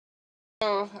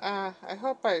So, I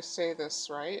hope I say this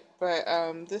right, but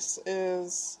this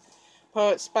is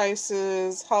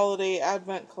Poetspice's Holiday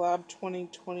Advent Collab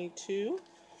 2022,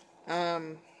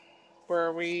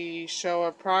 where we show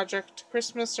a project,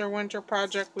 Christmas or winter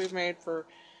project we've made for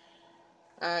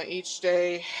each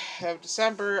day of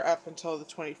December up until the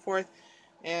 24th,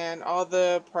 and all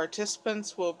the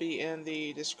participants will be in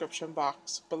the description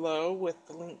box below with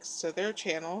the links to their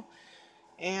channel,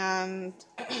 and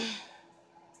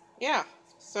yeah,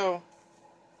 so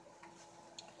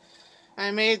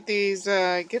I made these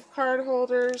gift card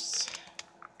holders.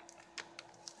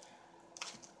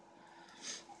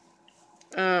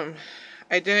 I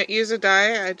didn't use a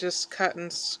die, I just cut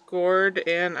and scored,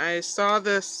 and I saw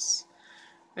this,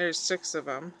 there's 6 of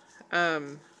them.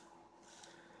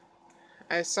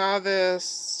 I saw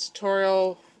this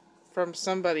tutorial from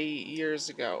somebody years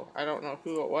ago. I don't know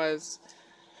who it was.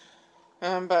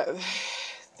 But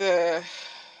the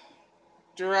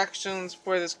directions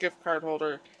for this gift card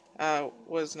holder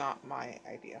was not my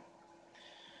idea.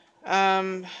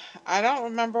 I don't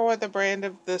remember what the brand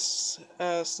of this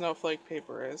snowflake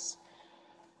paper is.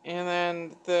 And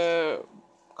then the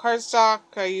cardstock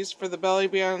I used for the belly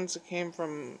bands, it came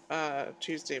from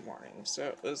Tuesday Morning, so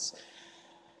it was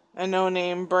a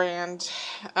no-name brand.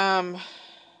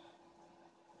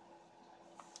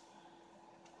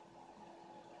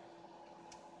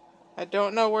 I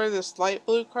don't know where this light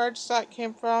blue cardstock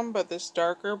came from, but this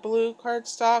darker blue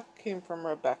cardstock came from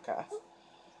Rebecca.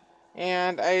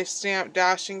 And I stamped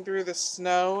Dashing Through the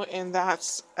Snow, and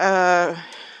that's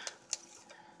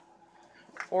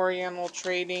Oriental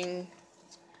Trading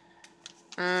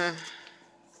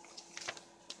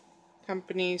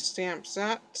company stamp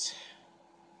set.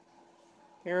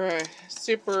 They're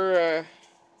super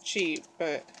cheap,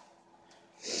 but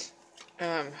it's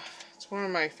one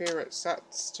of my favorite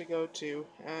sets to go to.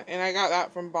 And I got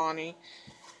that from Bonnie.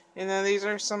 And then these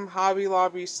are some Hobby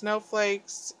Lobby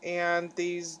snowflakes, and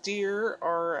these deer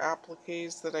are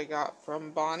appliques that I got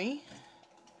from Bonnie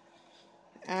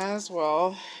as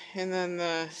well. And then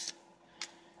the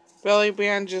belly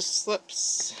band just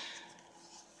slips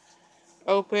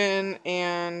open,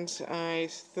 and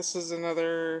this is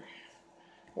another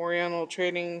Oriental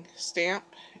Trading stamp,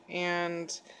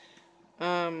 and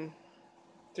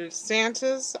there's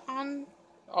Santas on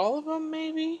all of them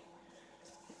maybe,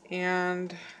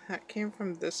 and that came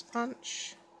from this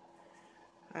punch.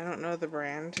 I don't know the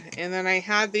brand. And then I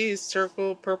had these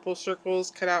purple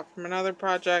circles cut out from another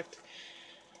project,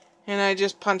 and I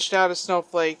just punched out a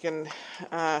snowflake and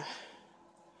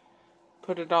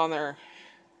put it on there,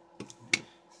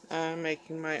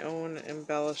 making my own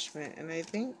embellishment. And I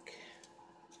think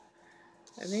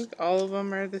all of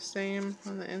them are the same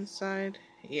on the inside.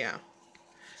 Yeah.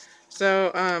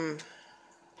 So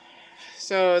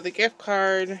so the gift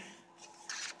card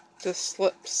just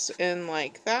slips in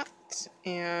like that,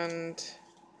 and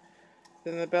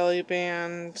then the belly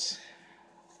band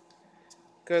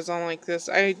goes on like this.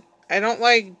 I don't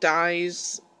like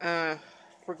dies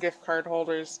for gift card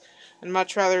holders. I'd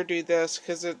much rather do this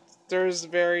because there's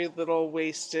very little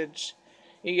wastage.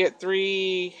 You get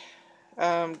 3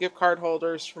 gift card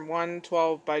holders from one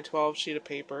 12 by 12 sheet of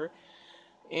paper,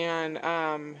 and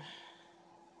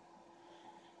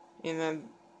then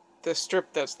the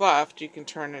strip that's left you can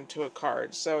turn into a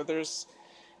card. So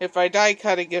if I die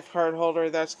cut a gift card holder,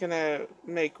 that's gonna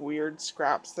make weird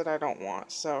scraps that I don't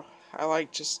want. So I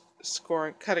like just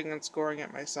cutting and scoring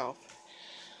it myself.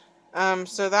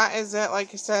 So that is it.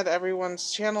 Like I said,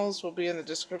 everyone's channels will be in the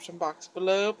description box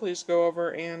below. Please go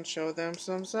over and show them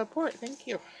some support. Thank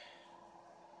you.